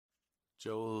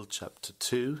Joel chapter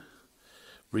 2,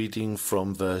 reading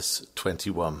from verse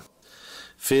 21.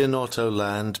 Fear not, O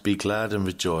land, be glad and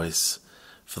rejoice,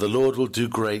 for the Lord will do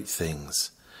great things.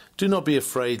 Do not be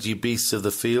afraid, ye beasts of the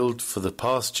field, for the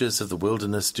pastures of the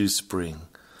wilderness do spring.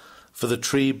 For the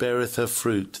tree beareth her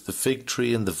fruit, the fig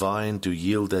tree and the vine do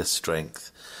yield their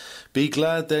strength. Be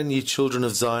glad then, ye children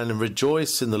of Zion, and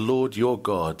rejoice in the Lord your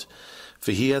God.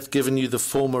 For he hath given you the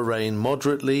former rain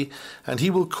moderately, and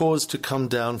he will cause to come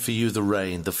down for you the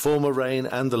rain, the former rain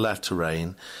and the latter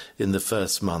rain, in the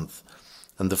first month.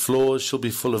 And the floors shall be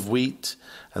full of wheat,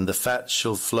 and the fat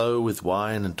shall flow with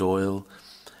wine and oil.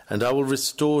 And I will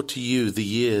restore to you the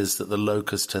years that the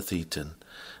locust hath eaten,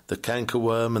 the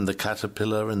cankerworm and the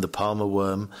caterpillar and the palmer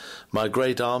worm, my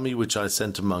great army which I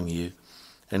sent among you.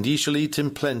 And ye shall eat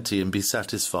in plenty and be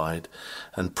satisfied,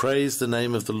 and praise the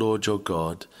name of the Lord your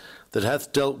God, that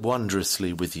hath dealt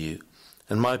wondrously with you.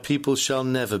 And my people shall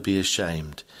never be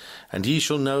ashamed. And ye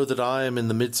shall know that I am in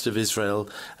the midst of Israel,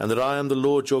 and that I am the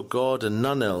Lord your God, and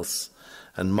none else.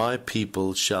 And my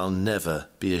people shall never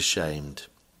be ashamed.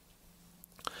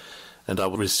 And I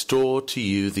will restore to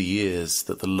you the years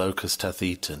that the locust hath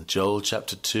eaten. Joel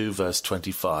chapter 2, verse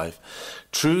 25.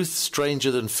 Truth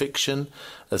stranger than fiction,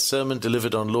 a sermon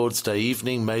delivered on Lord's Day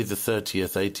evening, May the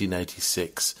 30th,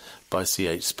 1886, by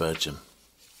C.H. Spurgeon.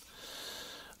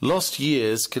 Lost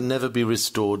years can never be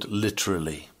restored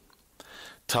literally.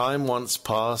 Time once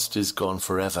past is gone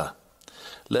forever.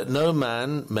 Let no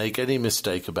man make any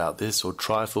mistake about this or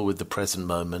trifle with the present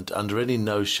moment under any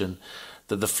notion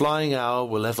that the flying hour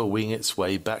will ever wing its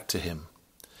way back to him.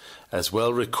 As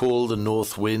well recall the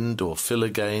north wind, or fill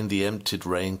again the emptied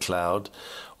rain cloud,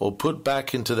 or put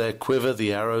back into their quiver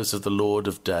the arrows of the Lord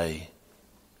of day.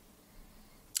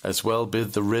 As well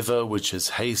bid the river which has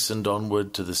hastened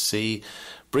onward to the sea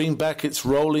bring back its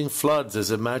rolling floods, as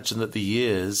imagine that the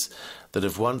years that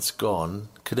have once gone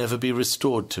can never be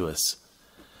restored to us.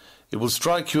 It will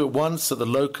strike you at once that the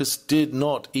locust did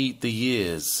not eat the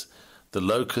years. The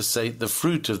locust ate the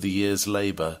fruit of the year's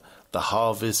labour, the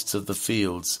harvests of the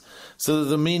fields, so that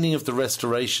the meaning of the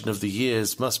restoration of the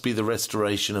years must be the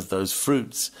restoration of those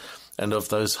fruits and of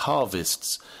those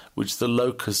harvests which the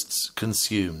locusts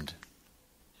consumed.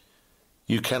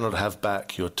 You cannot have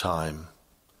back your time.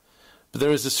 But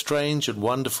there is a strange and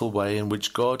wonderful way in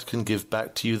which God can give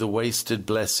back to you the wasted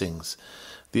blessings,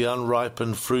 the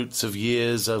unripened fruits of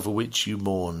years over which you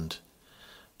mourned.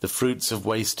 The fruits of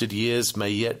wasted years may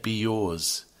yet be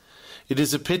yours. It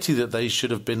is a pity that they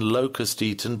should have been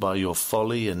locust-eaten by your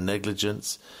folly and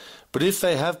negligence, but if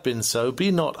they have been so,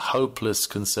 be not hopeless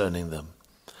concerning them.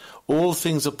 All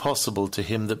things are possible to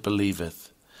him that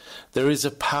believeth. There is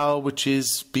a power which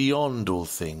is beyond all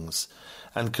things,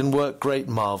 and can work great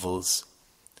marvels.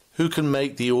 Who can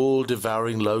make the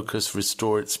all-devouring locust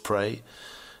restore its prey?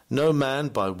 No man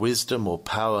by wisdom or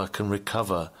power can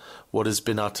recover what has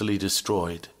been utterly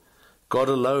destroyed. God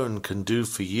alone can do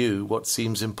for you what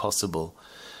seems impossible.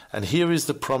 And here is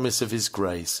the promise of his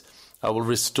grace. I will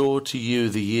restore to you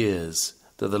the years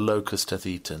that the locust hath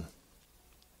eaten.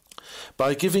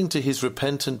 By giving to his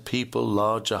repentant people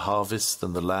larger harvests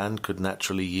than the land could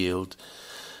naturally yield,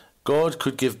 God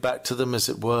could give back to them, as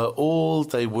it were, all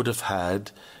they would have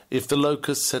had if the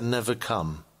locusts had never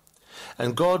come.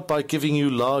 And God, by giving you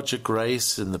larger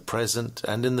grace in the present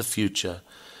and in the future,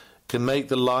 can make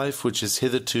the life which has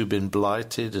hitherto been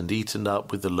blighted and eaten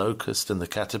up with the locust and the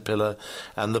caterpillar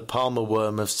and the palmer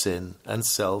worm of sin and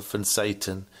self and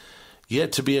Satan,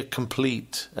 yet to be a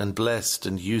complete and blessed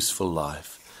and useful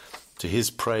life, to his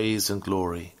praise and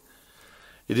glory.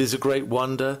 It is a great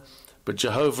wonder, but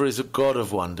Jehovah is a God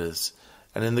of wonders,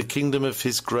 and in the kingdom of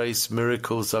his grace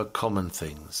miracles are common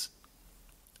things.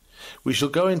 We shall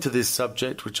go into this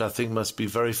subject, which I think must be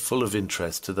very full of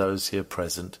interest to those here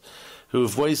present, who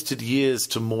have wasted years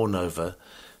to mourn over,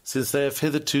 since they have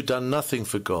hitherto done nothing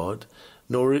for God,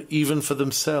 nor even for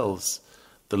themselves.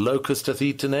 The locust hath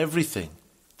eaten everything.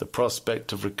 The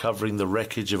prospect of recovering the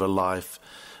wreckage of a life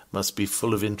must be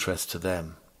full of interest to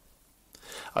them.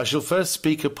 I shall first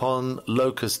speak upon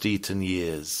locust-eaten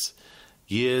years,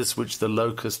 years which the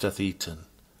locust hath eaten.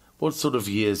 What sort of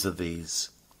years are these?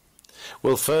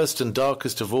 Well, first and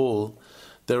darkest of all,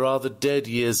 there are the dead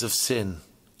years of sin,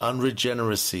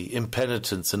 unregeneracy,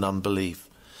 impenitence and unbelief.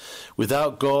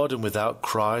 Without God and without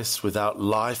Christ, without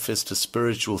life as to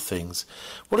spiritual things,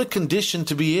 what a condition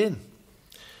to be in!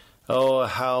 Oh,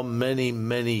 how many,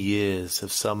 many years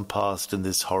have some passed in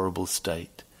this horrible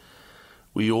state.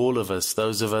 We all of us,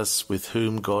 those of us with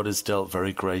whom God has dealt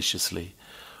very graciously,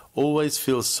 always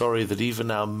feel sorry that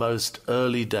even our most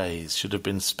early days should have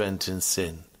been spent in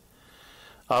sin.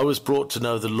 I was brought to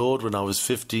know the Lord when I was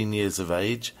 15 years of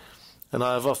age, and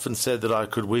I have often said that I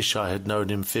could wish I had known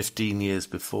him 15 years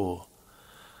before.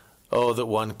 Oh, that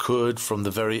one could, from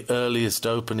the very earliest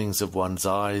openings of one's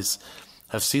eyes,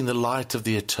 have seen the light of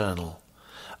the eternal.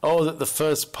 Oh, that the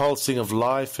first pulsing of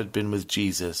life had been with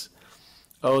Jesus.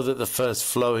 Oh, that the first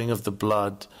flowing of the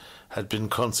blood had been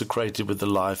consecrated with the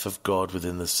life of God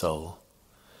within the soul.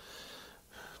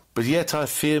 But yet I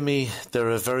fear me there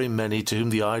are very many to whom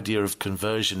the idea of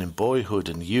conversion in boyhood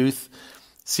and youth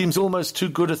seems almost too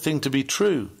good a thing to be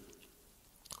true,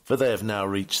 for they have now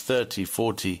reached 30,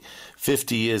 40,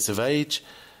 50 years of age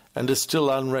and are still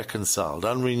unreconciled,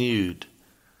 unrenewed.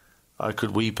 I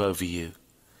could weep over you.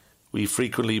 We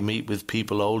frequently meet with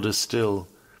people older still,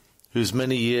 whose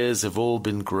many years have all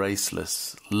been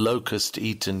graceless,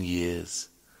 locust-eaten years.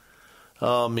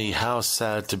 Ah me, how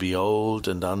sad to be old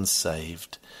and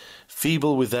unsaved,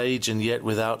 feeble with age and yet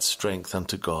without strength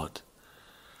unto God.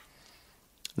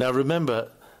 Now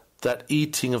remember that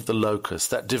eating of the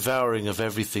locust, that devouring of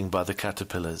everything by the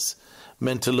caterpillars,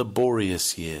 meant a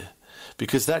laborious year,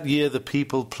 because that year the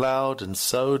people ploughed and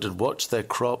sowed and watched their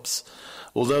crops,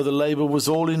 although the labour was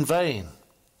all in vain.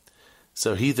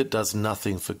 So he that does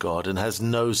nothing for God and has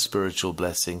no spiritual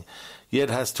blessing, yet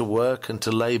has to work and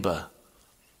to labour.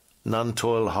 None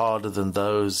toil harder than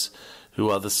those who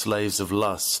are the slaves of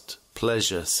lust,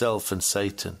 pleasure, self and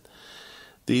Satan.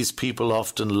 These people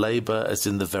often labour as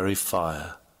in the very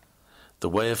fire. The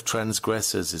way of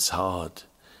transgressors is hard.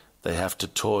 They have to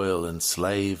toil and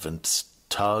slave and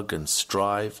tug and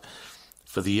strive,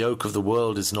 for the yoke of the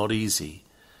world is not easy,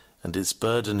 and its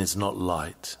burden is not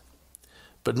light.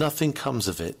 But nothing comes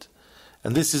of it,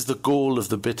 and this is the gall of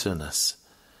the bitterness.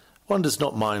 One does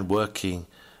not mind working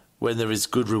when there is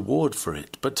good reward for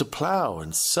it, but to plough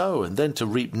and sow and then to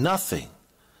reap nothing,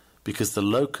 because the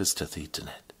locust hath eaten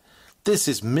it. This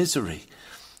is misery.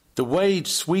 The wage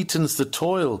sweetens the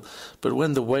toil, but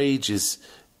when the wage is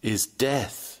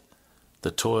death, the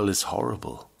toil is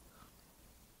horrible.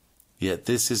 Yet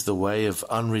this is the way of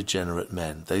unregenerate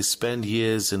men. They spend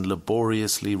years in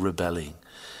laboriously rebelling,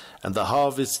 and the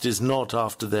harvest is not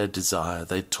after their desire.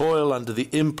 They toil under the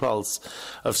impulse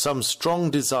of some strong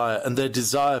desire, and their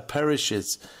desire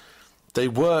perishes. They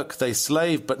work, they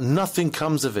slave, but nothing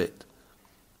comes of it.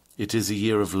 It is a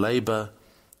year of labour,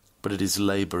 but it is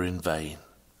labour in vain.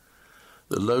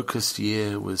 The locust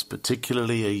year was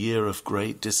particularly a year of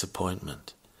great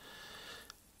disappointment.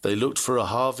 They looked for a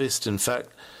harvest. In fact,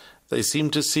 they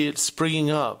seemed to see it springing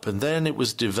up, and then it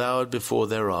was devoured before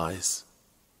their eyes.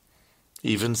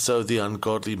 Even so the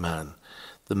ungodly man,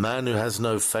 the man who has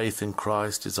no faith in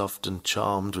Christ, is often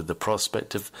charmed with the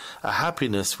prospect of a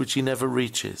happiness which he never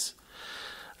reaches.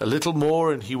 A little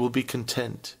more and he will be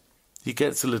content. He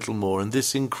gets a little more, and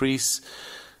this increases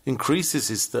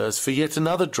his thirst for yet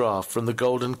another draught from the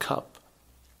golden cup.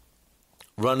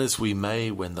 Run as we may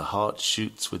when the heart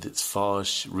shoots with its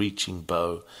far-reaching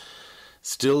bow,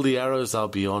 still the arrows are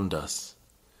beyond us.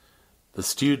 The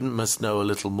student must know a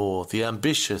little more. The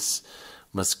ambitious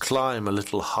must climb a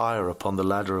little higher upon the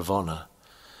ladder of honour,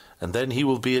 and then he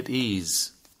will be at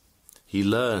ease. He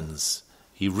learns,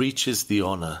 he reaches the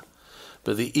honour,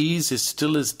 but the ease is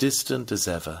still as distant as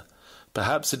ever.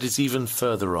 Perhaps it is even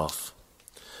further off.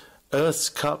 Earth's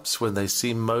cups, when they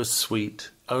seem most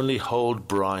sweet, only hold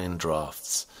brine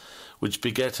draughts, which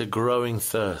beget a growing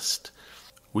thirst.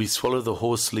 We swallow the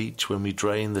horse leech when we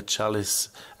drain the chalice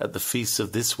at the feasts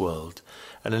of this world,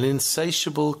 and an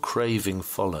insatiable craving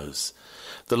follows.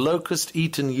 The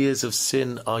locust-eaten years of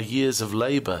sin are years of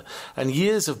labour, and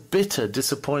years of bitter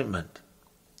disappointment.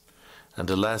 And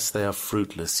alas, they are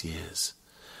fruitless years.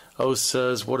 Oh,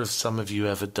 sirs, what have some of you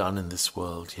ever done in this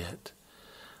world yet?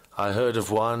 I heard of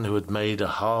one who had made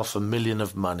 $500,000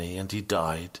 of money, and he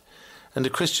died. And a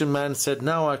Christian man said,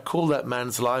 "Now I call that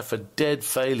man's life a dead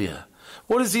failure."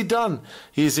 What has he done?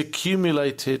 He has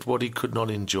accumulated what he could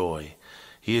not enjoy.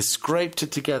 He has scraped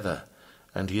it together,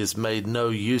 and he has made no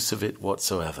use of it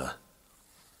whatsoever.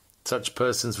 Such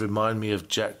persons remind me of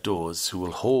jackdaws who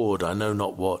will hoard I know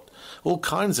not what, all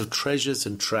kinds of treasures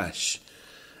and trash.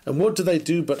 And what do they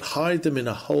do but hide them in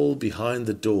a hole behind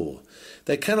the door?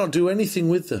 They cannot do anything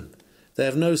with them. They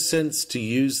have no sense to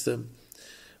use them.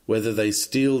 Whether they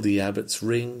steal the abbot's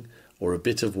ring or a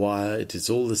bit of wire, it is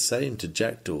all the same to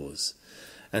jackdaws.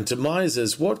 And to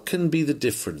misers, what can be the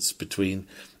difference between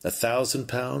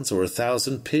 £1,000 or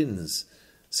 1,000 pins,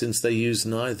 since they use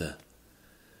neither?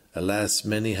 Alas,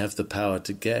 many have the power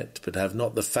to get, but have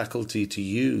not the faculty to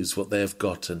use what they have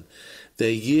gotten.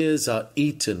 Their years are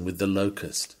eaten with the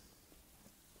locust.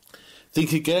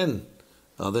 Think again.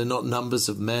 Are there not numbers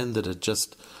of men that are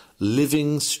just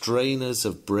living strainers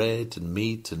of bread and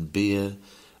meat and beer,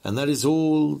 and that is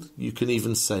all you can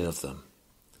even say of them.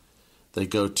 They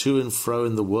go to and fro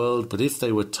in the world, but if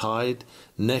they were tied,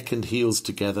 neck and heels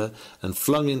together, and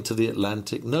flung into the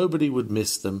Atlantic, nobody would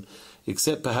miss them,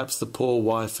 except perhaps the poor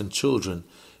wife and children,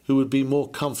 who would be more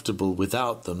comfortable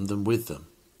without them than with them.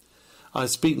 I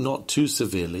speak not too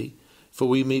severely, for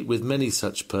we meet with many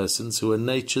such persons who are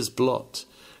nature's blot,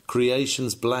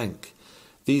 creation's blank.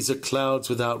 These are clouds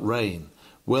without rain,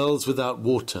 wells without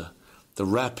water, the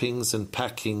wrappings and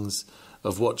packings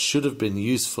of what should have been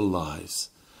useful lives.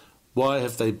 Why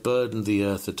have they burdened the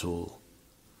earth at all?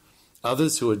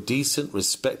 Others who are decent,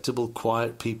 respectable,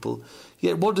 quiet people,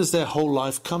 yet what does their whole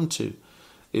life come to?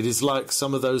 It is like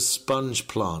some of those sponge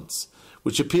plants,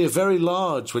 which appear very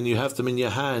large when you have them in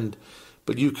your hand,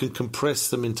 but you can compress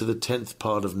them into the 10th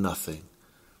part of nothing.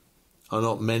 Are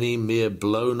not many mere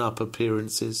blown-up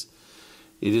appearances?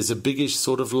 It is a biggish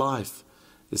sort of life,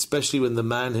 especially when the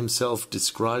man himself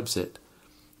describes it.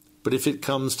 But if it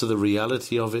comes to the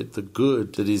reality of it, the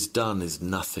good that is done is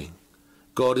nothing.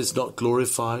 God is not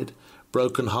glorified,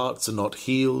 broken hearts are not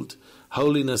healed,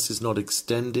 holiness is not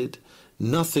extended,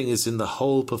 nothing is in the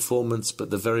whole performance but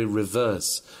the very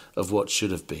reverse of what should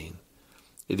have been.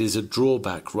 It is a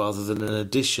drawback rather than an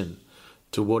addition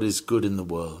to what is good in the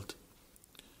world.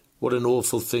 What an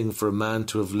awful thing for a man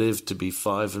to have lived to be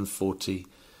 45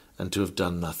 and to have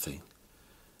done nothing.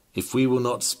 If we will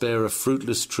not spare a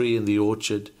fruitless tree in the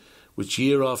orchard, which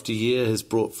year after year has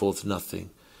brought forth nothing,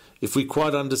 if we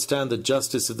quite understand the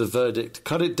justice of the verdict,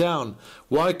 cut it down,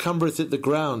 why cumbereth it the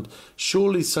ground?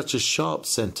 Surely such a sharp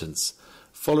sentence,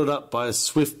 followed up by a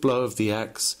swift blow of the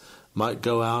axe, might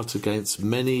go out against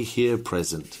many here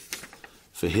present.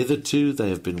 For hitherto they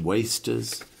have been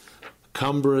wasters,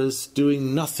 cumberers,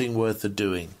 doing nothing worth the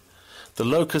doing. The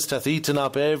locust hath eaten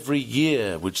up every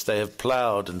year which they have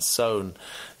ploughed and sown.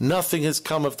 Nothing has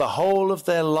come of the whole of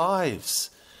their lives.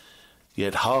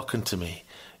 Yet hearken to me,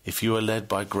 if you are led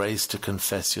by grace to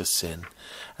confess your sin,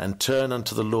 and turn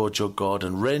unto the Lord your God,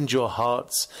 and rend your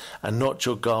hearts and not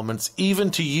your garments,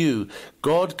 even to you,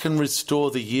 God can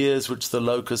restore the years which the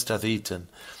locust hath eaten.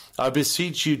 I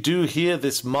beseech you, do hear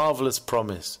this marvellous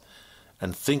promise,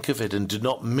 and think of it, and do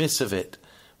not miss of it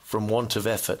from want of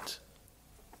effort.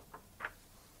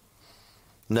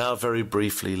 Now, very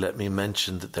briefly, let me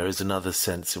mention that there is another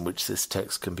sense in which this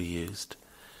text can be used.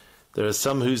 There are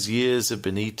some whose years have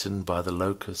been eaten by the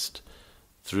locust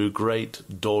through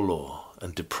great dolor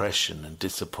and depression and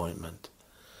disappointment.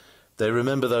 They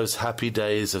remember those happy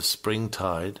days of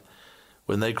springtide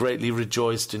when they greatly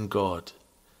rejoiced in God.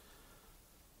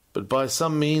 But by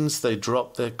some means they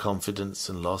dropped their confidence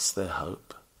and lost their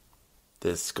hope.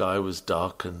 Their sky was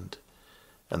darkened,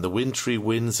 and the wintry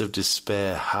winds of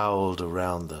despair howled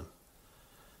around them.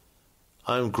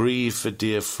 I am grieved for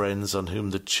dear friends on whom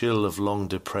the chill of long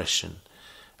depression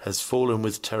has fallen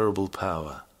with terrible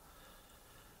power.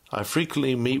 I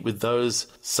frequently meet with those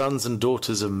sons and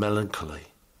daughters of melancholy,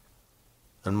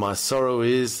 and my sorrow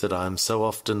is that I am so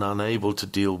often unable to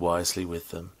deal wisely with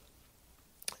them.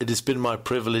 It has been my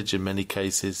privilege in many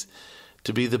cases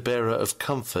to be the bearer of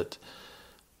comfort,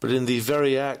 but in the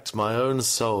very act my own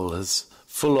soul has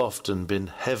full often been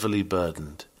heavily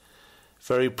burdened.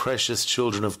 Very precious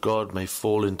children of God may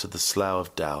fall into the slough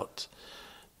of doubt.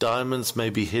 Diamonds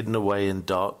may be hidden away in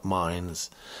dark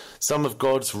mines. Some of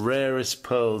God's rarest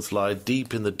pearls lie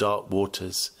deep in the dark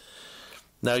waters.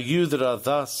 Now you that are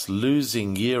thus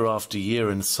losing year after year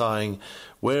and sighing,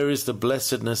 where is the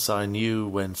blessedness I knew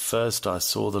when first I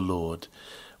saw the Lord?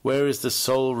 Where is the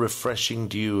soul-refreshing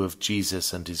dew of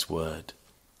Jesus and his word?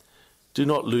 Do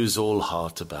not lose all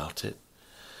heart about it.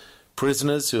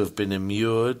 Prisoners who have been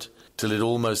immured till it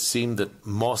almost seemed that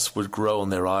moss would grow on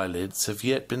their eyelids have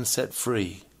yet been set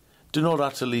free. Do not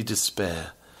utterly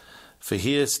despair, for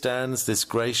here stands this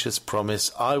gracious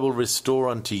promise, I will restore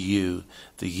unto you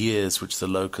the years which the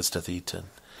locust hath eaten.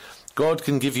 God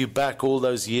can give you back all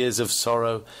those years of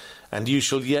sorrow, and you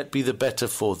shall yet be the better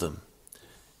for them.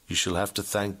 You shall have to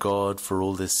thank God for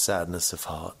all this sadness of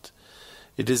heart.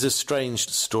 It is a strange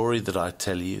story that I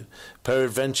tell you.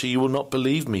 Peradventure you will not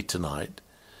believe me tonight,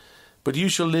 but you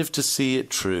shall live to see it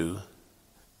true.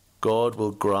 God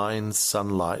will grind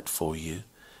sunlight for you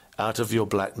out of your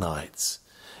black nights.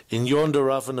 In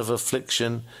yonder oven of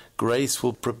affliction, grace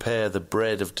will prepare the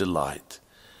bread of delight.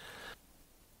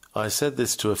 I said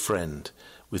this to a friend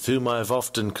with whom I have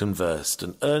often conversed,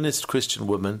 an earnest Christian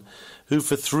woman who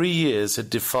for 3 years had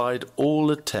defied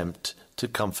all attempt to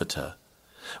comfort her.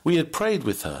 We had prayed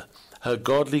with her. Her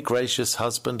godly, gracious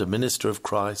husband, a minister of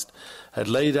Christ, had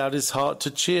laid out his heart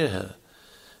to cheer her.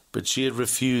 But she had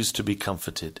refused to be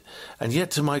comforted. And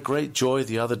yet to my great joy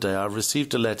the other day I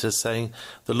received a letter saying,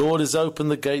 "The Lord has opened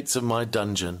the gates of my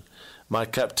dungeon. My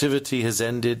captivity has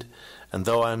ended, and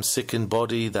though I am sick in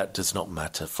body, that does not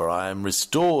matter, for I am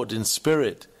restored in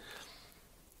spirit."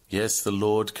 Yes, the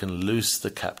Lord can loose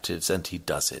the captives, and he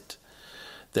does it.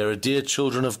 There are dear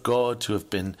children of God who have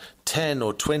been 10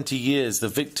 or 20 years the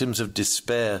victims of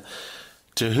despair,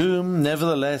 to whom,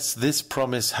 nevertheless, this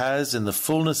promise has, in the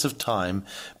fullness of time,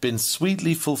 been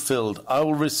sweetly fulfilled. "I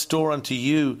will restore unto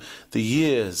you the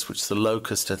years which the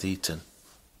locust hath eaten."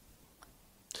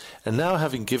 And now,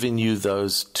 having given you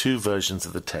those two versions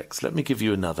of the text, let me give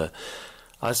you another.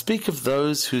 I speak of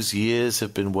those whose years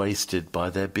have been wasted by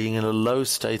their being in a low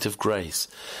state of grace.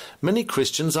 Many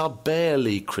Christians are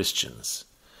barely Christians.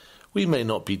 We may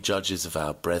not be judges of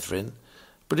our brethren,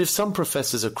 but if some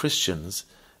professors are Christians,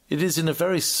 it is in a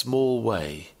very small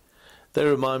way. They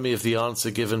remind me of the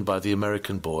answer given by the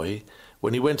American boy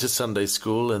when he went to Sunday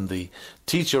school and the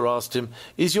teacher asked him,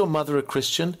 "Is your mother a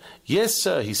Christian?" "Yes,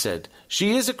 sir," he said,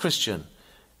 "she is a Christian."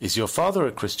 "Is your father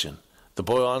a Christian?" The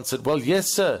boy answered, "Well,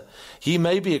 yes, sir. He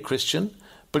may be a Christian,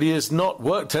 but he has not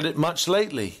worked at it much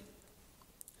lately."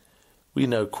 We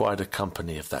know quite a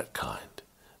company of that kind.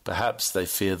 Perhaps they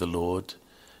fear the Lord,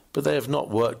 but they have not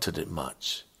worked at it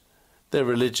much. Their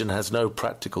religion has no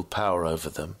practical power over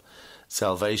them.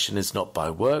 Salvation is not by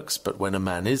works, but when a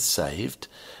man is saved,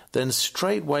 then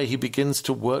straightway he begins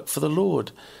to work for the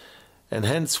Lord. And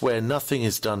hence, where nothing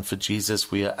is done for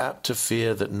Jesus, we are apt to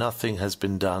fear that nothing has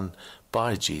been done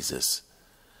by Jesus.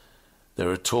 There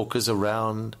are talkers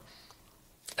around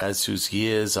as whose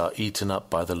years are eaten up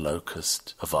by the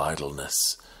locust of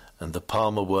idleness, and the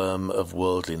palmer worm of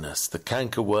worldliness, the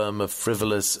cankerworm of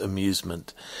frivolous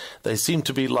amusement. They seem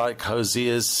to be like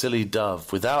Hosea's silly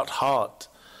dove, without heart.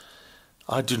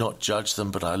 I do not judge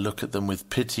them, but I look at them with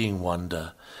pitying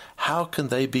wonder. How can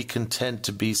they be content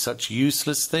to be such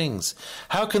useless things?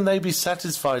 How can they be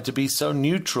satisfied to be so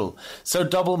neutral, so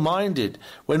double-minded,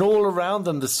 when all around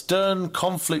them the stern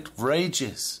conflict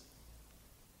rages?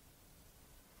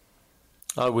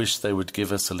 I wish they would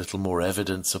give us a little more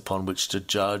evidence upon which to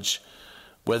judge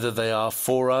whether they are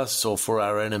for us or for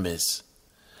our enemies.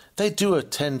 They do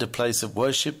attend a place of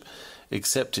worship,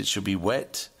 except it should be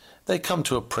wet. They come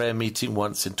to a prayer meeting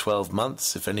once in 12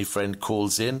 months, if any friend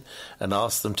calls in and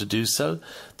asks them to do so.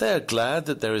 They are glad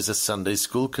that there is a Sunday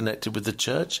school connected with the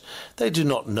church. They do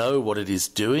not know what it is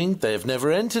doing. They have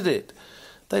never entered it.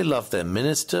 They love their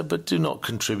minister, but do not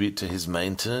contribute to his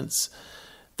maintenance.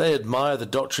 They admire the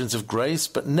doctrines of grace,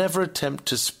 but never attempt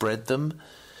to spread them.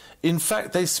 In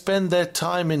fact, they spend their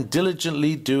time in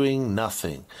diligently doing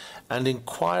nothing, and in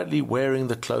quietly wearing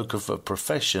the cloak of a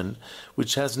profession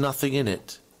which has nothing in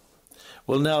it.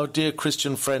 Well now, dear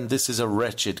Christian friend, this is a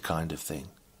wretched kind of thing.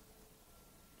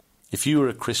 If you are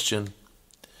a Christian,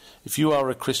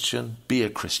 be a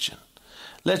Christian.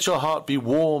 Let your heart be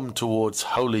warm towards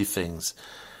holy things,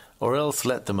 or else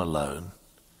let them alone.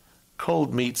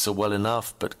 Cold meats are well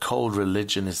enough, but cold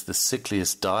religion is the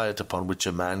sickliest diet upon which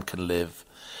a man can live.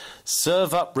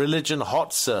 Serve up religion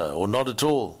hot, sir, or not at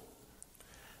all.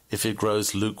 If it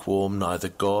grows lukewarm, neither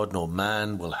God nor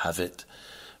man will have it.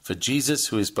 For Jesus,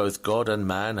 who is both God and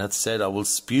man, hath said, "I will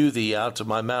spew thee out of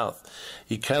my mouth."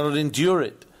 He cannot endure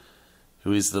it,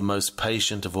 who is the most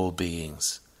patient of all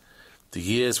beings. The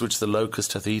years which the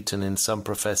locust hath eaten in some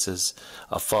professors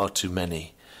are far too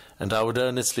many, and I would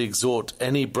earnestly exhort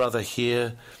any brother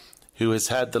here who has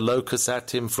had the locust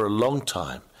at him for a long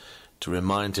time to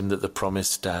remind him that the promise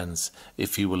stands,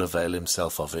 if he will avail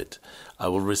himself of it. "I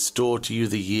will restore to you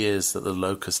the years that the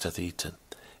locust hath eaten."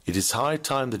 It is high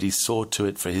time that he saw to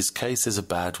it, for his case is a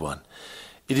bad one.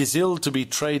 It is ill to be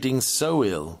trading so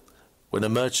ill when a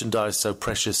merchandise so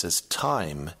precious as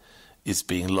time is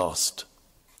being lost.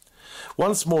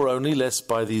 Once more only, lest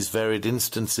by these varied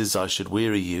instances I should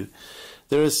weary you,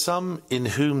 there are some in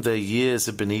whom their years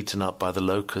have been eaten up by the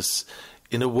locusts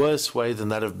in a worse way than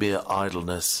that of mere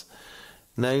idleness,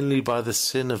 namely by the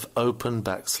sin of open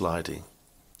backsliding.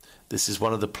 This is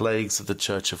one of the plagues of the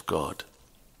Church of God.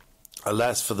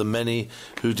 Alas for the many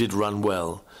who did run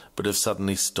well, but have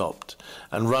suddenly stopped,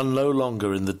 and run no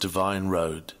longer in the divine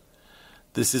road.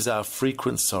 This is our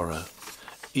frequent sorrow,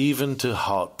 even to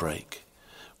heartbreak.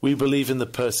 We believe in the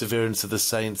perseverance of the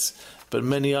saints, but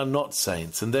many are not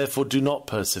saints, and therefore do not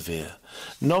persevere.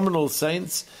 Nominal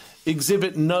saints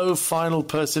exhibit no final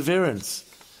perseverance.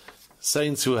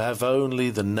 Saints who have only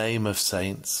the name of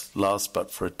saints last but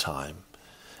for a time,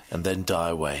 and then die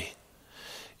away.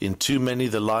 In too many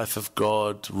the life of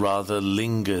God rather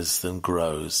lingers than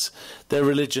grows. Their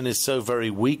religion is so very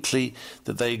weakly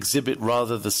that they exhibit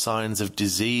rather the signs of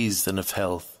disease than of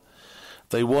health.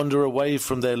 They wander away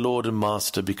from their Lord and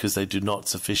Master because they do not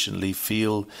sufficiently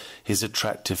feel his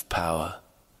attractive power.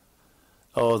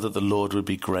 Oh, that the Lord would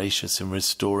be gracious in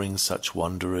restoring such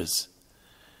wanderers.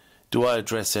 Do I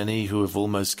address any who have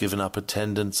almost given up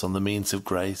attendance on the means of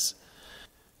grace?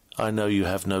 I know you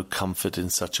have no comfort in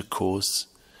such a course.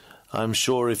 I am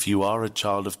sure if you are a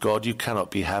child of God, you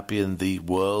cannot be happy in the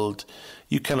world.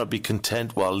 You cannot be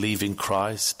content while leaving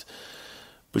Christ.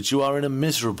 But you are in a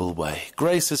miserable way.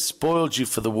 Grace has spoiled you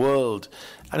for the world,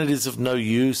 and it is of no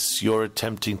use your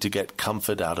attempting to get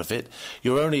comfort out of it.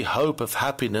 Your only hope of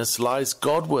happiness lies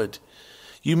Godward.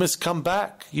 You must come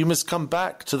back. You must come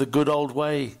back to the good old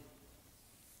way.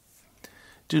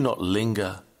 Do not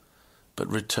linger, but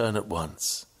return at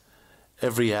once.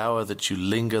 Every hour that you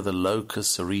linger, the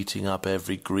locusts are eating up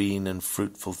every green and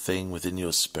fruitful thing within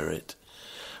your spirit.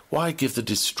 Why give the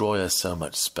destroyer so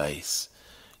much space?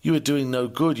 You are doing no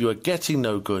good. You are getting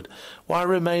no good. Why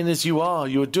remain as you are?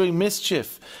 You are doing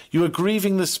mischief. You are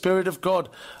grieving the Spirit of God.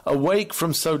 Awake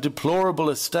from so deplorable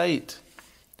a state.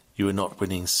 You are not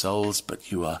winning souls,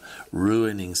 but you are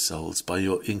ruining souls by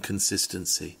your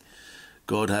inconsistency.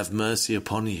 God have mercy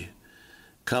upon you.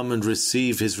 Come and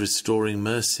receive his restoring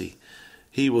mercy.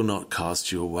 He will not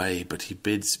cast you away, but he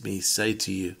bids me say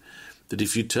to you that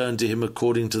if you turn to him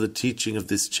according to the teaching of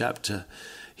this chapter,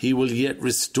 he will yet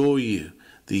restore you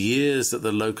the years that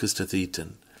the locust hath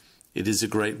eaten. It is a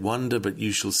great wonder, but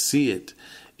you shall see it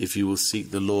if you will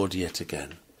seek the Lord yet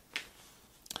again.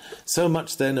 So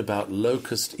much then about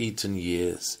locust-eaten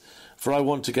years, for I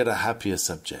want to get a happier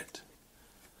subject.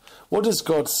 What does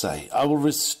God say? I will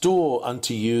restore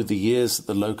unto you the years that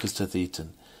the locust hath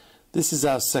eaten. This is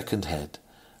our second head.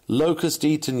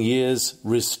 Locust-eaten years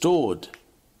restored.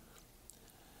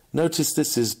 Notice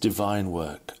this is divine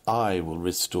work. I will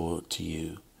restore to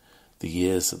you the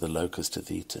years that the locust hath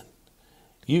eaten.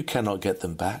 You cannot get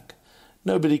them back.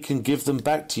 Nobody can give them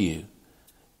back to you.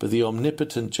 But the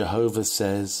omnipotent Jehovah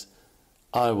says,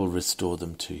 I will restore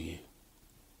them to you.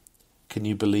 Can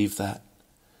you believe that?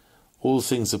 All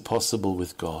things are possible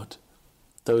with God.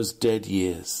 Those dead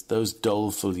years, those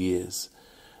doleful years,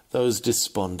 those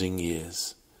desponding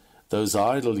years, those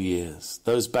idle years,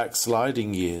 those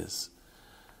backsliding years,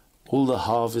 all the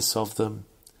harvests of them,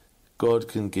 God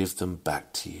can give them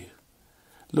back to you.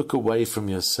 Look away from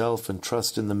yourself and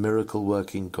trust in the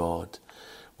miracle-working God.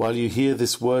 While you hear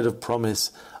this word of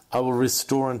promise, I will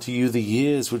restore unto you the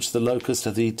years which the locust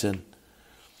hath eaten.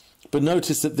 But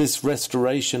notice that this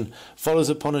restoration follows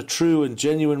upon a true and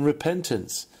genuine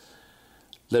repentance.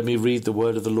 Let me read the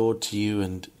word of the Lord to you,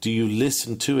 and do you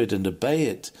listen to it and obey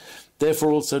it?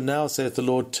 Therefore also now, saith the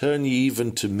Lord, turn ye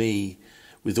even to me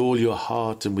with all your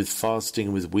heart, and with fasting,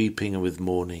 and with weeping, and with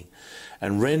mourning.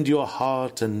 And rend your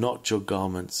heart, and not your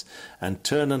garments, and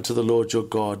turn unto the Lord your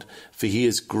God, for he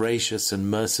is gracious and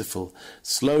merciful,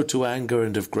 slow to anger,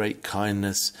 and of great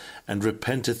kindness, and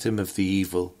repenteth him of the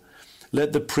evil.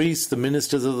 Let the priests, the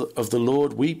ministers of the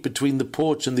Lord, weep between the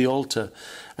porch and the altar,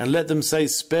 and let them say,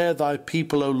 Spare thy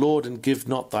people, O Lord, and give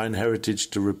not thine heritage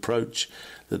to reproach,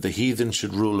 that the heathen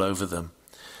should rule over them.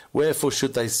 Wherefore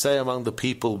should they say among the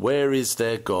people, Where is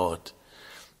their God?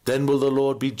 Then will the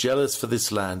Lord be jealous for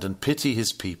this land, and pity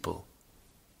his people.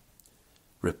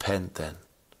 Repent then.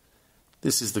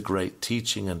 This is the great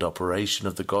teaching and operation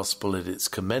of the gospel at its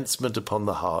commencement upon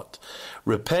the heart.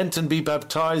 Repent and be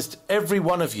baptized, every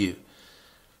one of you,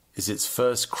 is its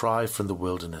first cry from the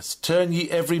wilderness. Turn ye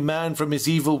every man from his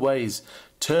evil ways.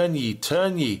 Turn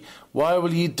ye. Why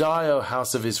will ye die, O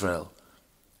house of Israel?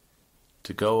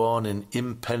 To go on in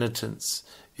impenitence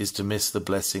is to miss the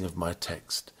blessing of my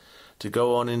text. To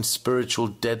go on in spiritual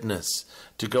deadness,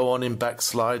 to go on in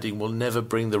backsliding will never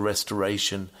bring the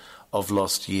restoration of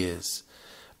lost years.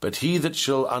 But he that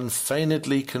shall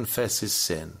unfeignedly confess his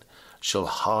sin shall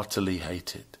heartily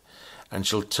hate it, and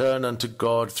shall turn unto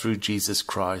God through Jesus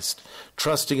Christ,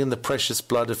 trusting in the precious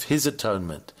blood of his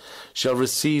atonement, shall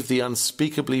receive the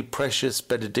unspeakably precious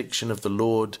benediction of the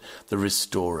Lord, the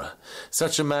Restorer.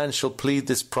 Such a man shall plead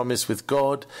this promise with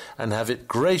God, and have it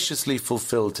graciously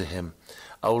fulfilled to him.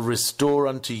 I will restore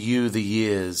unto you the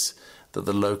years that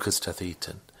the locust hath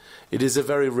eaten. It is a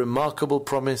very remarkable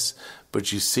promise,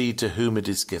 but you see to whom it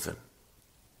is given.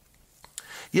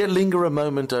 Yet linger a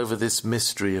moment over this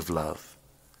mystery of love.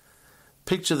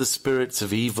 Picture the spirits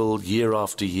of evil year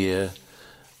after year,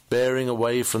 bearing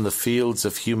away from the fields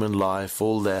of human life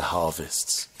all their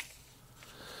harvests.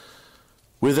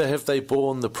 Whither have they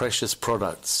borne the precious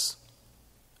products?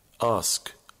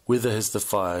 Ask, whither has the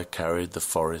fire carried the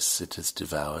forests it has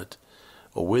devoured?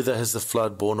 Or whither has the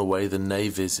flood borne away the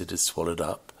navies it has swallowed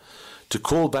up? To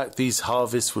call back these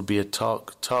harvests would be a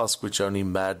task which only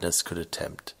madness could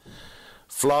attempt.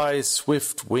 Fly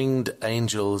swift-winged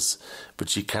angels,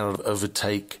 but ye cannot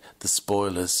overtake the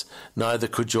spoilers. Neither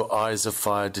could your eyes of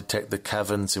fire detect the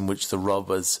caverns in which the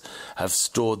robbers have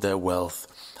stored their wealth.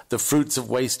 The fruits of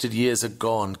wasted years are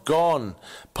gone, gone,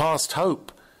 past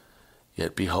hope.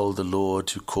 Yet behold, the Lord,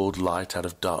 who called light out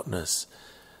of darkness,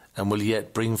 and will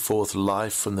yet bring forth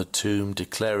life from the tomb,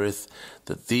 declareth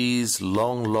that these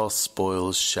long-lost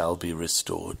spoils shall be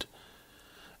restored.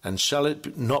 And shall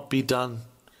it not be done?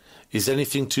 Is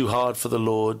anything too hard for the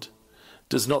Lord?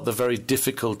 Does not the very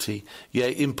difficulty,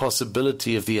 yea,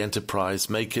 impossibility of the enterprise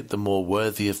make it the more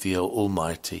worthy of the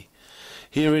Almighty?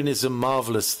 Herein is a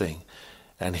marvellous thing,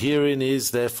 and herein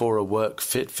is therefore a work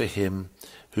fit for him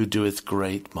who doeth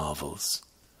great marvels.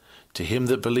 To him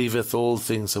that believeth all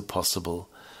things are possible,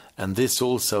 and this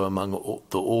also among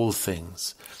all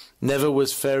things. Never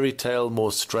was fairy tale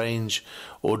more strange,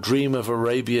 or dream of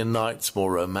Arabian Nights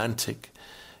more romantic.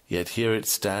 Yet here it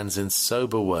stands in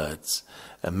sober words,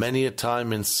 and many a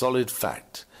time in solid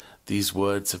fact these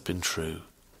words have been true.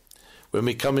 When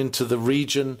we come into the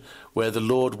region where the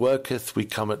Lord worketh, we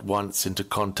come at once into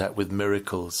contact with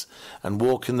miracles and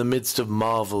walk in the midst of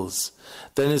marvels.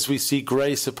 Then as we see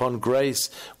grace upon grace,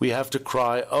 we have to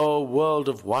cry, "Oh, world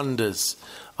of wonders,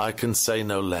 I can say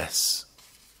no less."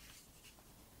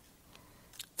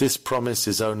 This promise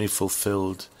is only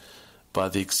fulfilled by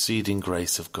the exceeding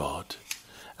grace of God.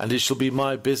 And it shall be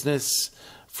my business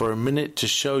for a minute to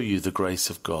show you the grace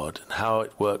of God and how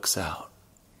it works out.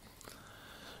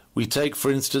 We take, for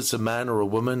instance, a man or a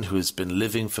woman who has been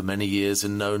living for many years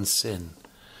in known sin.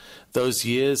 Those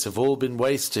years have all been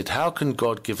wasted. How can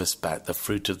God give us back the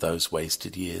fruit of those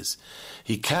wasted years?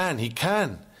 He can, he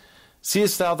can.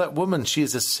 Seest thou that woman? She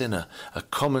is a sinner, a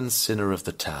common sinner of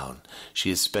the town. She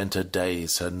has spent her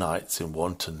days, her nights in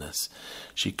wantonness.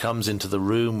 She comes into the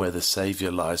room where the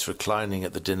Saviour lies reclining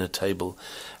at the dinner table,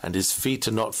 and his feet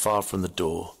are not far from the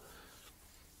door.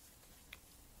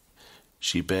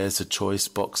 She bears a choice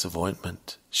box of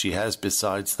ointment. She has,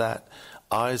 besides that,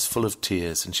 eyes full of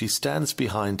tears, and she stands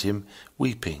behind him,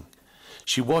 weeping.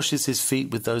 She washes his feet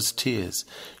with those tears.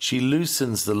 She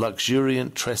loosens the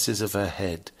luxuriant tresses of her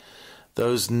head,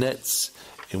 those nets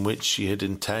in which she had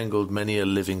entangled many a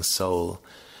living soul,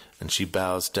 and she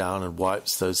bows down and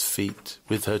wipes those feet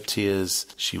with her tears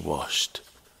she washed.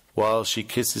 While she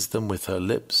kisses them with her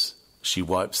lips, she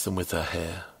wipes them with her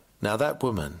hair. Now that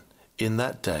woman, in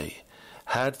that day,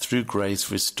 had through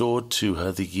grace restored to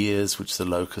her the years which the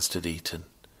locust had eaten.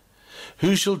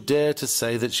 Who shall dare to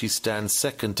say that she stands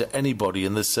second to anybody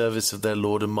in the service of their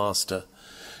Lord and Master?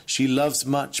 She loves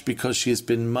much because she has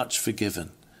been much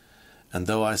forgiven. And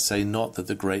though I say not that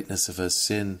the greatness of her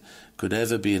sin could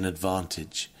ever be an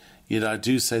advantage, yet I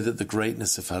do say that the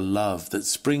greatness of her love, that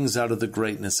springs out of the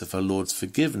greatness of her Lord's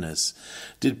forgiveness,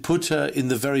 did put her in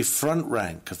the very front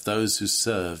rank of those who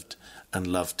served and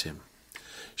loved him.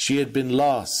 She had been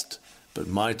last, but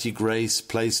mighty grace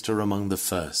placed her among the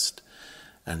first,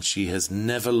 and she has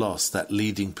never lost that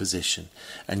leading position.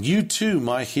 And you too,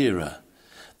 my hearer,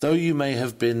 though you may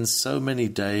have been so many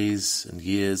days and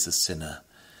years a sinner,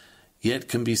 yet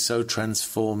can be so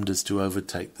transformed as to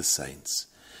overtake the saints.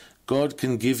 God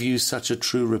can give you such a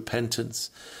true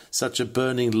repentance, such a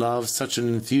burning love, such an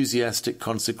enthusiastic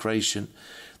consecration,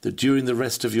 that during the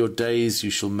rest of your days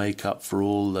you shall make up for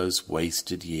all those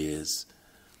wasted years.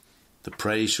 The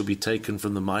prey shall be taken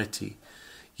from the mighty.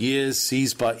 Years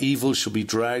seized by evil shall be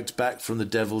dragged back from the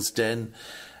devil's den,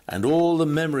 and all the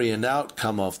memory and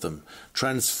outcome of them,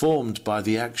 transformed by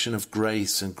the action of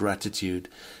grace and gratitude,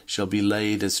 shall be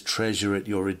laid as treasure at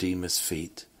your Redeemer's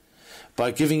feet.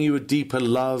 By giving you a deeper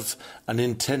love, an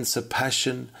intenser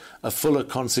passion, a fuller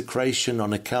consecration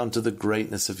on account of the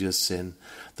greatness of your sin,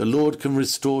 the Lord can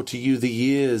restore to you the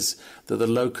years that the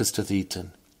locust hath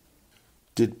eaten.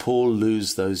 Did Paul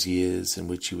lose those years in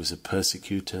which he was a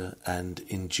persecutor and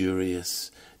injurious?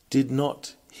 Did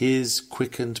not his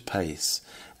quickened pace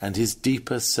and his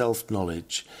deeper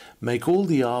self-knowledge make all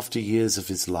the after years of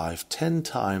his life 10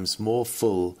 times more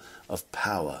full of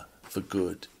power for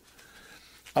good?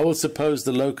 I will suppose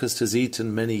the locust has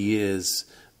eaten many years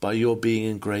by your being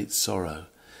in great sorrow,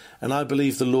 and I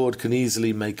believe the Lord can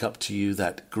easily make up to you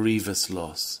that grievous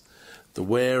loss. The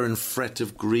wear and fret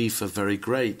of grief are very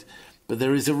great, but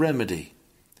there is a remedy.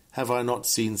 Have I not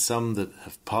seen some that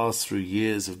have passed through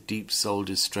years of deep soul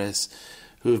distress,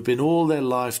 who have been all their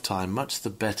lifetime much the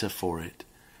better for it?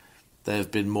 They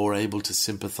have been more able to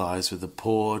sympathize with the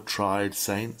poor, tried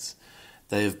saints.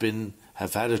 They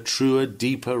have had a truer,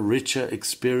 deeper, richer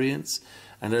experience,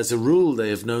 and as a rule they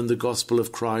have known the gospel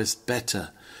of Christ better,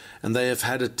 and they have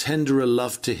had a tenderer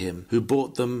love to him who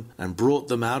bought them and brought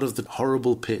them out of the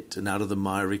horrible pit and out of the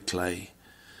miry clay.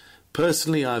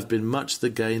 Personally, I have been much the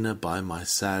gainer by my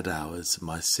sad hours,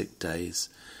 my sick days.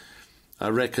 I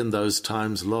reckon those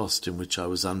times lost in which I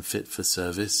was unfit for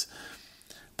service,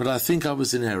 but I think I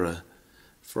was in error,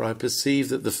 for I perceive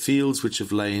that the fields which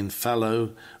have lain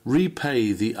fallow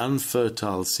repay the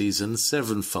unfertile season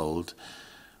sevenfold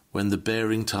when the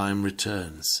bearing time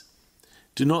returns.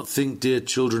 Do not think, dear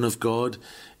children of God,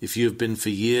 if you have been for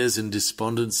years in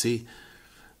despondency,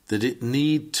 that it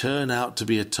need turn out to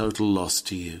be a total loss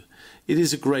to you. It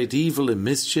is a great evil and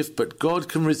mischief, but God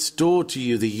can restore to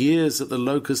you the years that the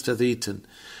locust hath eaten.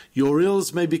 Your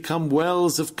ills may become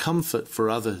wells of comfort for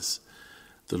others.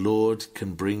 The Lord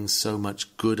can bring so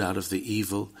much good out of the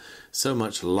evil, so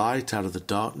much light out of the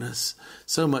darkness,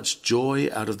 so much joy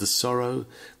out of the sorrow,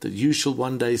 that you shall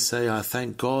one day say, I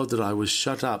thank God that I was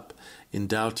shut up in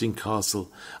Doubting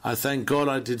Castle. I thank God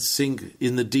I did sink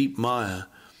in the deep mire,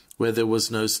 where there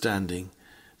was no standing.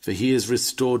 For he has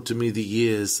restored to me the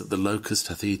years that the locust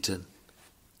hath eaten.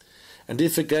 And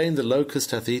if again the locust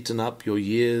hath eaten up your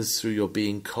years through your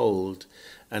being cold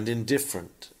and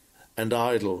indifferent and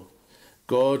idle,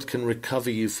 God can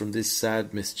recover you from this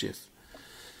sad mischief.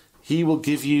 He will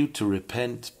give you to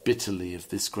repent bitterly of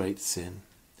this great sin.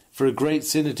 For a great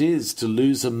sin it is to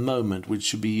lose a moment which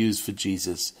should be used for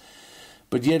Jesus.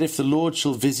 But yet if the Lord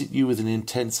shall visit you with an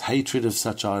intense hatred of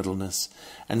such idleness,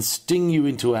 and sting you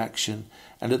into action,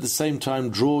 and at the same time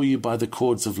draw you by the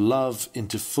cords of love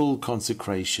into full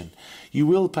consecration, you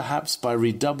will perhaps by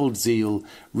redoubled zeal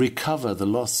recover the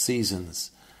lost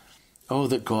seasons. Oh,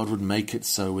 that God would make it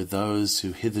so with those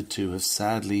who hitherto have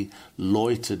sadly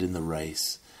loitered in the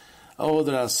race. Oh,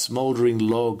 that our smouldering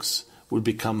logs would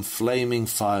become flaming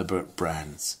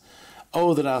firebrands.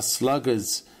 Oh, that our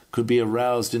sluggards could be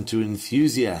aroused into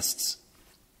enthusiasts.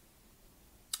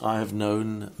 I have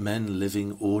known men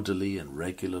living orderly and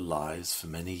regular lives for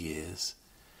many years,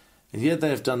 and yet they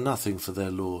have done nothing for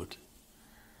their Lord.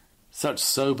 Such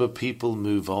sober people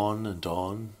move on and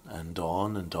on and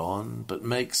on and on, but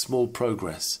make small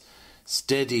progress.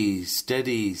 Steady,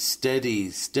 steady,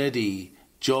 steady, steady,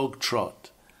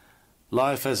 jog-trot.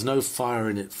 Life has no fire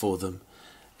in it for them,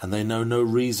 and they know no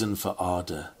reason for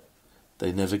ardour.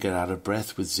 They never get out of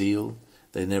breath with zeal.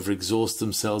 They never exhaust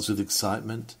themselves with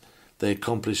excitement. They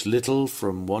accomplish little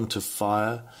from want of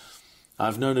fire. I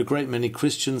have known a great many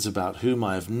Christians about whom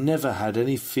I have never had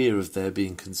any fear of their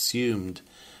being consumed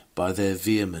by their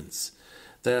vehemence.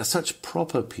 They are such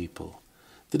proper people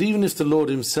that even if the Lord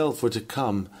himself were to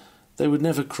come, they would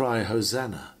never cry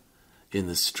Hosanna in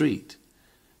the street.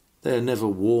 They are never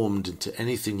warmed into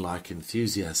anything like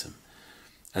enthusiasm.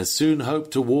 As soon hope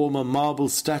to warm a marble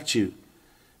statue.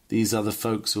 These are the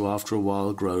folks who after a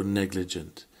while grow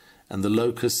negligent, and the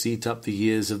locusts eat up the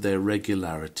years of their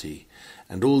regularity,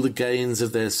 and all the gains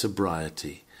of their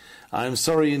sobriety. I am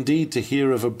sorry indeed to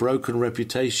hear of a broken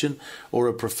reputation, or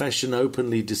a profession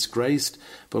openly disgraced,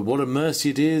 but what a mercy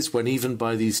it is when even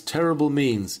by these terrible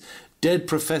means dead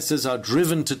professors are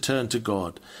driven to turn to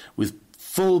God with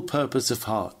full purpose of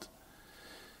heart.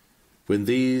 When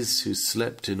these who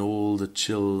slept in all the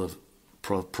chill of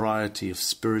propriety of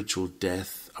spiritual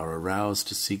death are aroused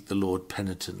to seek the Lord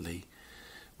penitently,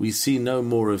 we see no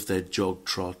more of their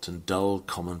jog-trot and dull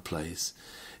commonplace.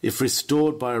 If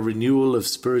restored by a renewal of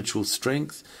spiritual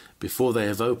strength, before they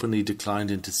have openly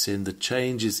declined into sin, the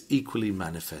change is equally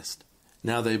manifest.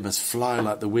 Now they must fly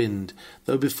like the wind,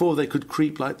 though before they could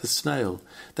creep like the snail.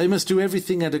 They must do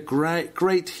everything at a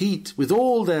great heat, with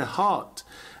all their heart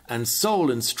and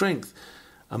soul and strength.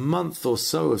 A month or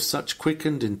so of such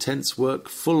quickened, intense work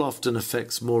full often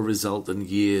effects more result than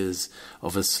years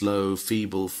of a slow,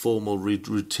 feeble, formal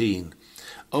routine.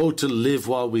 Oh, to live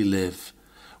while we live!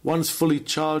 Once fully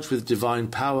charged with divine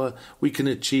power, we can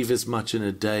achieve as much in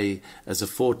a day as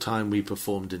aforetime we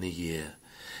performed in a year.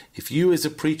 If you as a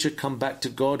preacher come back to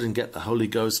God and get the Holy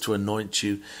Ghost to anoint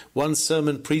you, one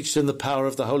sermon preached in the power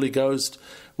of the Holy Ghost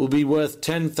will be worth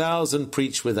 10,000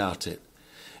 preached without it.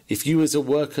 If you as a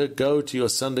worker go to your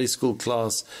Sunday school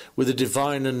class with a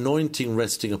divine anointing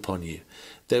resting upon you,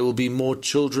 there will be more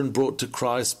children brought to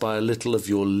Christ by a little of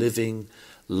your living,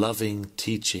 loving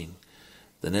teaching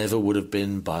than ever would have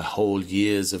been by whole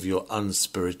years of your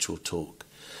unspiritual talk.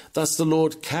 Thus the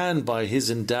Lord can, by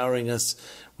his endowing us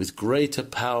with greater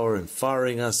power and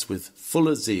firing us with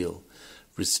fuller zeal,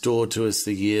 restore to us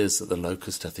the years that the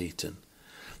locust hath eaten.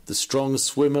 The strong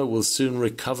swimmer will soon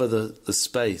recover the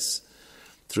space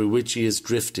through which he has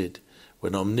drifted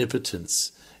when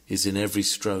omnipotence is in every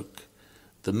stroke.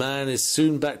 The man is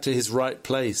soon back to his right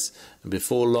place, and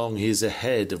before long he is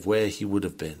ahead of where he would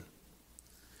have been.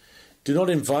 Do not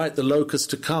invite the locusts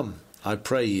to come, I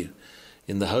pray you,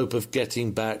 in the hope of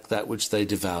getting back that which they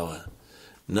devour.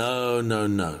 No, no,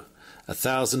 no.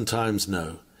 1,000 times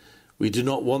no. We do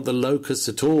not want the locusts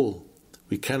at all.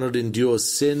 We cannot endure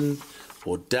sin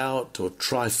or doubt or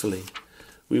trifling.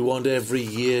 We want every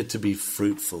year to be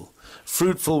fruitful,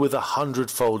 fruitful with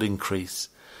 100-fold increase.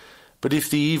 But if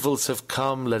the evils have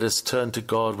come, let us turn to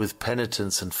God with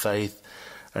penitence and faith,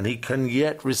 and he can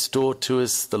yet restore to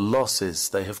us the losses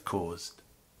they have caused.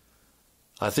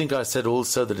 I think I said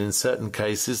also that in certain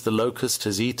cases the locust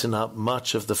has eaten up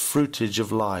much of the fruitage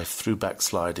of life through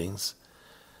backslidings.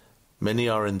 Many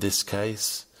are in this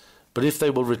case, but if they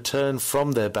will return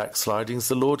from their backslidings,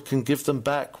 the Lord can give them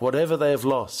back whatever they have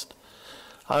lost.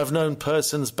 I have known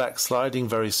persons backsliding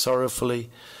very sorrowfully,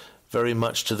 very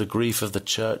much to the grief of the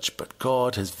church, but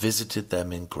God has visited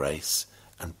them in grace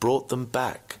and brought them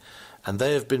back, and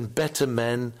they have been better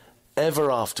men ever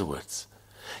afterwards.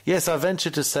 Yes, I venture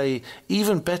to say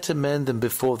even better men than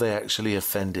before they actually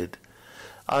offended.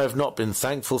 I have not been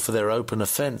thankful for their open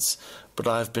offence, but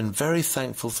I have been very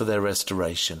thankful for their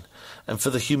restoration and for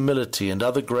the humility and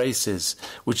other graces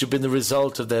which have been the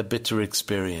result of their bitter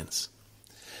experience.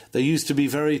 They used to be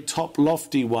very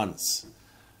top-lofty once,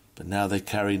 but now they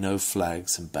carry no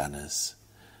flags and banners.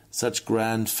 Such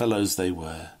grand fellows they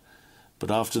were,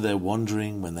 but after their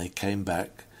wandering, when they came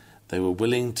back, they were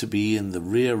willing to be in the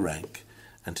rear rank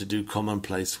and to do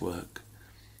commonplace work.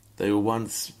 They were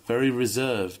once very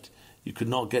reserved. You could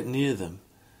not get near them,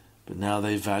 but now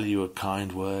they value a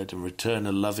kind word and return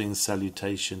a loving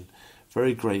salutation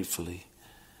very gratefully.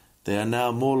 They are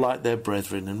now more like their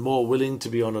brethren and more willing to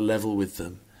be on a level with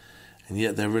them, and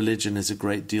yet their religion is a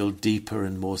great deal deeper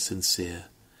and more sincere.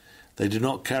 They do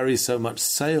not carry so much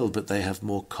sail, but they have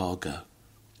more cargo.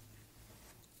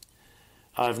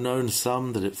 I have known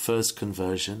some that at first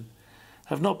conversion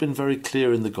have not been very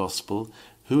clear in the gospel,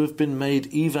 who have been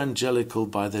made evangelical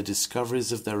by their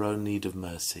discoveries of their own need of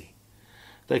mercy.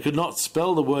 They could not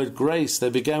spell the word grace. They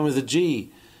began with a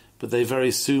G, but they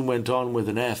very soon went on with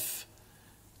an F,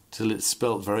 till it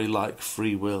spelt very like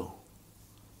free will,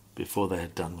 before they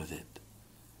had done with it.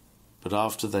 But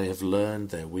after they have learned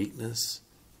their weakness,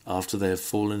 after they have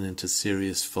fallen into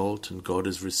serious fault and God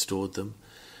has restored them,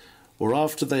 or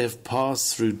after they have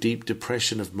passed through deep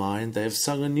depression of mind, they have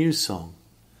sung a new song.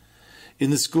 In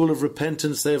the school of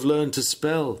repentance they have learned to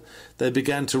spell. They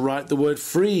began to write the word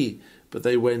free, but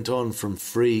they went on from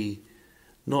free,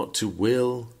 not to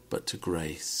will, but to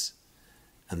grace.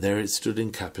 And there it stood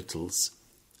in capitals,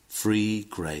 free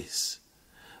grace.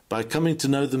 By coming to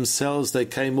know themselves, they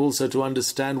came also to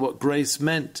understand what grace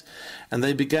meant, and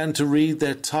they began to read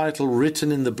their title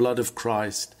written in the blood of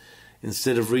Christ,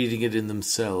 instead of reading it in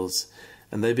themselves,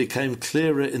 and they became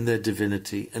clearer in their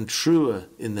divinity and truer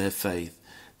in their faith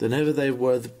than ever they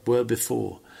were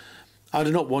before. I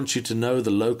do not want you to know the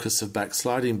locusts of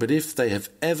backsliding, but if they have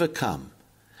ever come,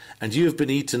 and you have been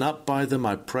eaten up by them,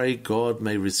 I pray God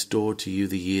may restore to you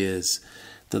the years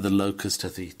that the locust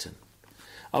hath eaten.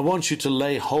 I want you to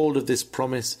lay hold of this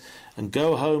promise and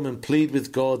go home and plead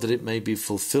with God that it may be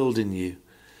fulfilled in you,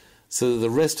 so that the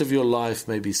rest of your life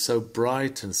may be so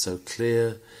bright and so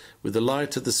clear with the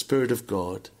light of the Spirit of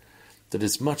God, that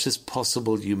as much as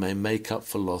possible you may make up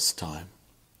for lost time.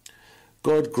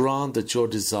 God grant that your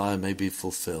desire may be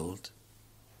fulfilled.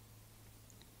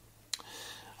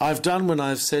 I have done when I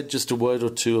have said just a word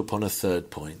or two upon a third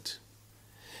point.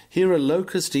 Here are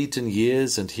locust-eaten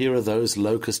years, and here are those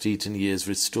locust-eaten years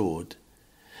restored.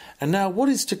 And now what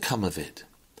is to come of it?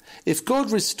 If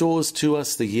God restores to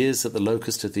us the years that the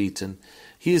locust hath eaten,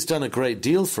 he has done a great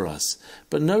deal for us,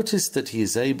 but notice that he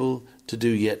is able to do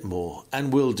yet more,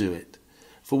 and will do it.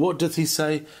 For what doth he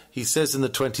say? He says in the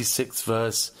 26th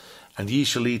verse, "And ye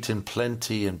shall eat in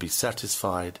plenty and be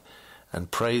satisfied, and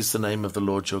praise the name of the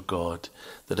Lord your God,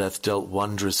 that hath dealt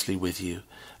wondrously with you,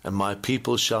 and my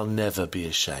people shall never be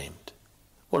ashamed."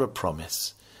 What a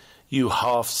promise! You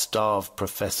half-starved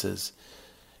professors,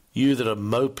 you that are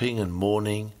moping and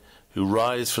mourning, who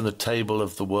rise from the table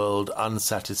of the world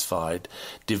unsatisfied,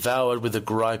 devoured with a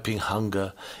griping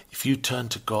hunger, if you turn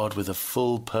to God with a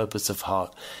full purpose of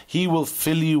heart, he will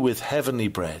fill you with heavenly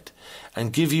bread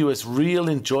and give you as real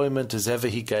enjoyment as ever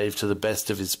he gave to the best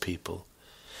of his people.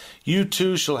 You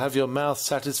too shall have your mouth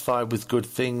satisfied with good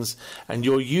things, and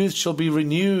your youth shall be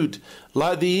renewed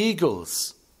like the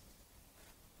eagles.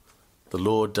 The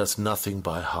Lord does nothing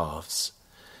by halves.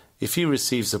 If he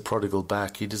receives a prodigal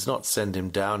back, he does not send him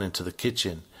down into the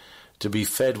kitchen to be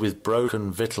fed with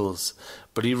broken victuals,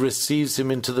 but he receives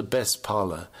him into the best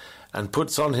parlour, and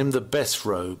puts on him the best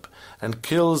robe, and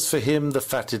kills for him the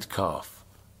fatted calf.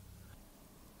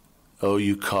 O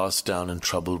you cast down and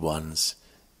troubled ones,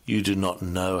 you do not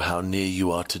know how near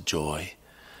you are to joy.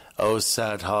 O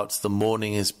sad hearts, the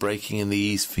morning is breaking in the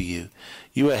east for you.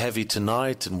 You are heavy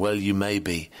tonight, and well you may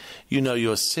be. You know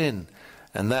your sin,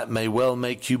 and that may well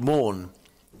make you mourn.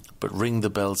 But ring the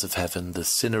bells of heaven, the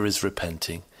sinner is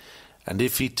repenting. And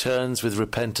if he turns with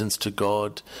repentance to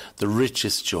God, the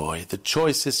richest joy, the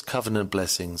choicest covenant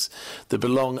blessings that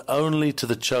belong only to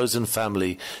the chosen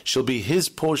family shall be his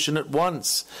portion at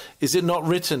once. Is it not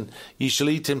written, ye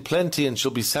shall eat in plenty and shall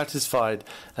be satisfied,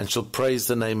 and shall praise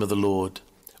the name of the Lord?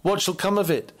 What shall come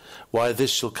of it? Why,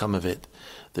 this shall come of it,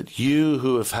 that you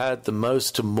who have had the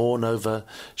most to mourn over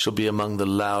shall be among the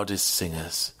loudest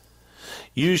singers.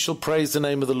 You shall praise the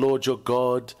name of the Lord your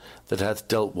God, that hath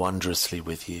dealt wondrously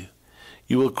with you.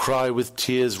 You will cry with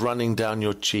tears running down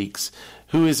your cheeks,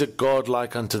 Who is a God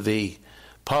like unto thee,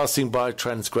 passing by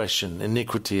transgression,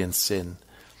 iniquity, and sin?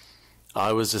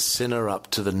 I was a sinner up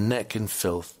to the neck in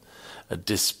filth, a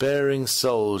despairing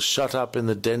soul shut up in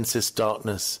the densest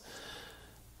darkness.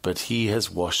 But he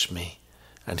has washed me,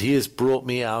 and he has brought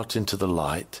me out into the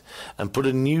light, and put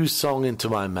a new song into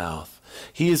my mouth.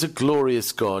 He is a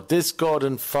glorious God, this God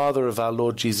and Father of our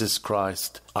Lord Jesus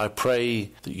Christ. I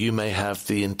pray that you may have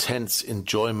the intense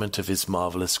enjoyment of his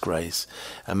marvelous grace,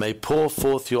 and may pour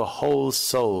forth your whole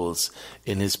souls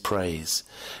in his praise.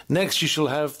 Next you shall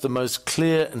have the most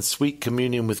clear and sweet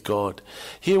communion with God.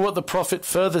 Hear what the prophet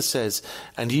further says,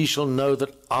 and ye shall know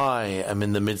that I am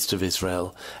in the midst of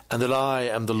Israel, and that I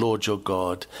am the Lord your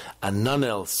God, and none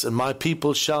else, and my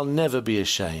people shall never be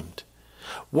ashamed.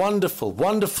 Wonderful,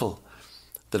 wonderful,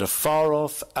 that a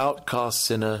far-off, outcast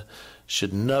sinner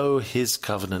should know his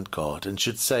covenant God, and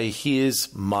should say, He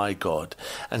is my God,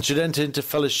 and should enter into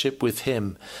fellowship with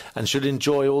him, and should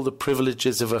enjoy all the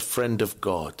privileges of a friend of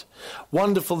God.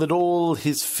 Wonderful that all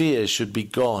his fear should be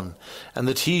gone, and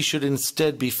that he should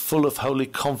instead be full of holy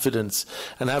confidence,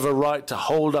 and have a right to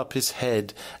hold up his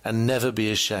head and never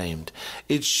be ashamed.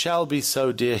 It shall be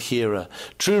so, dear hearer.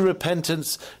 True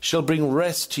repentance shall bring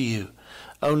rest to you.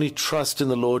 Only trust in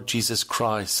the Lord Jesus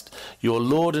Christ, your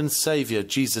Lord and Saviour,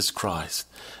 Jesus Christ,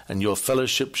 and your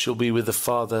fellowship shall be with the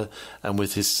Father and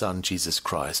with his Son, Jesus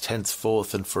Christ,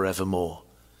 henceforth and forevermore.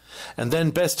 And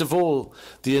then, best of all,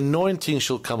 the anointing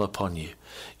shall come upon you.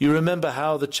 You remember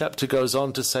how the chapter goes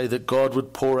on to say that God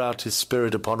would pour out his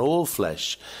Spirit upon all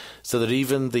flesh, so that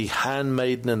even the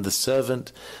handmaiden and the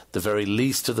servant, the very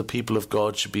least of the people of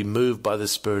God, should be moved by the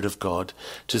Spirit of God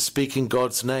to speak in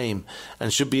God's name,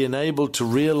 and should be enabled to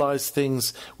realize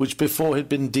things which before had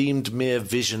been deemed mere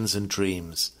visions and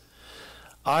dreams.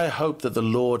 I hope that the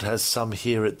Lord has some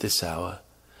here at this hour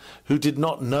who did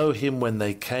not know him when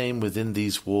they came within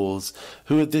these walls,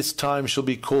 who at this time shall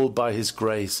be called by his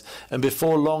grace, and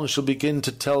before long shall begin to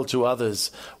tell to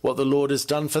others what the Lord has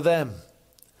done for them.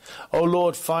 O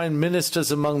Lord, find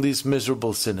ministers among these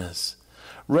miserable sinners.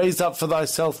 Raise up for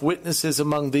thyself witnesses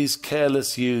among these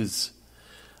careless youths.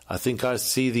 I think I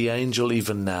see the angel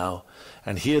even now,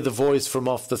 and hear the voice from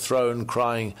off the throne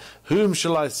crying, Whom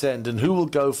shall I send, and who will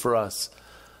go for us?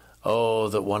 Oh,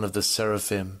 that one of the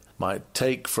seraphim might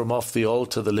take from off the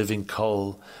altar the living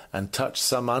coal, and touch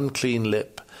some unclean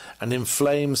lip, and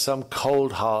inflame some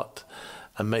cold heart,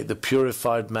 and make the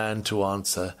purified man to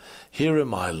answer, Here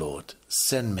am I, Lord,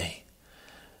 send me.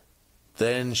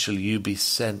 Then shall you be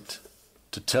sent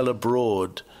to tell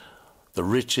abroad the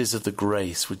riches of the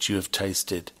grace which you have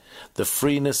tasted, the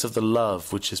freeness of the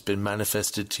love which has been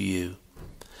manifested to you.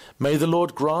 May the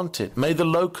Lord grant it. May the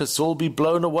locusts all be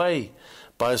blown away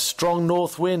by a strong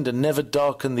north wind, and never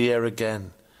darken the air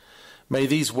again. May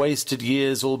these wasted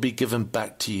years all be given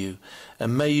back to you,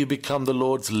 and may you become the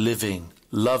Lord's living,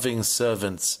 loving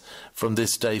servants from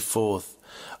this day forth.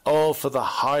 Oh, for the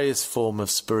highest form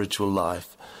of spiritual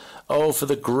life. Oh, for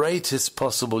the greatest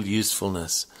possible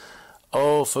usefulness.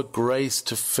 Oh, for grace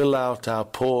to fill out our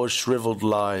poor shriveled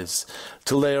lives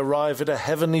till they arrive at a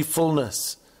heavenly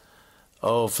fullness.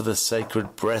 Oh, for the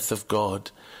sacred breath of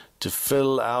God to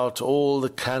fill out all the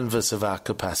canvas of our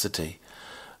capacity.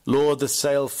 Lord, the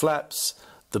sail flaps,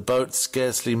 the boat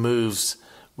scarcely moves,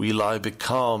 we lie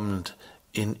becalmed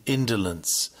in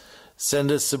indolence.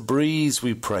 Send us a breeze,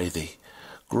 we pray thee.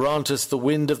 Grant us the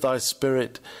wind of thy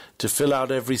Spirit to fill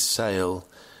out every sail,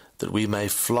 that we may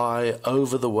fly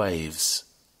over the waves.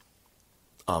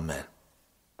 Amen.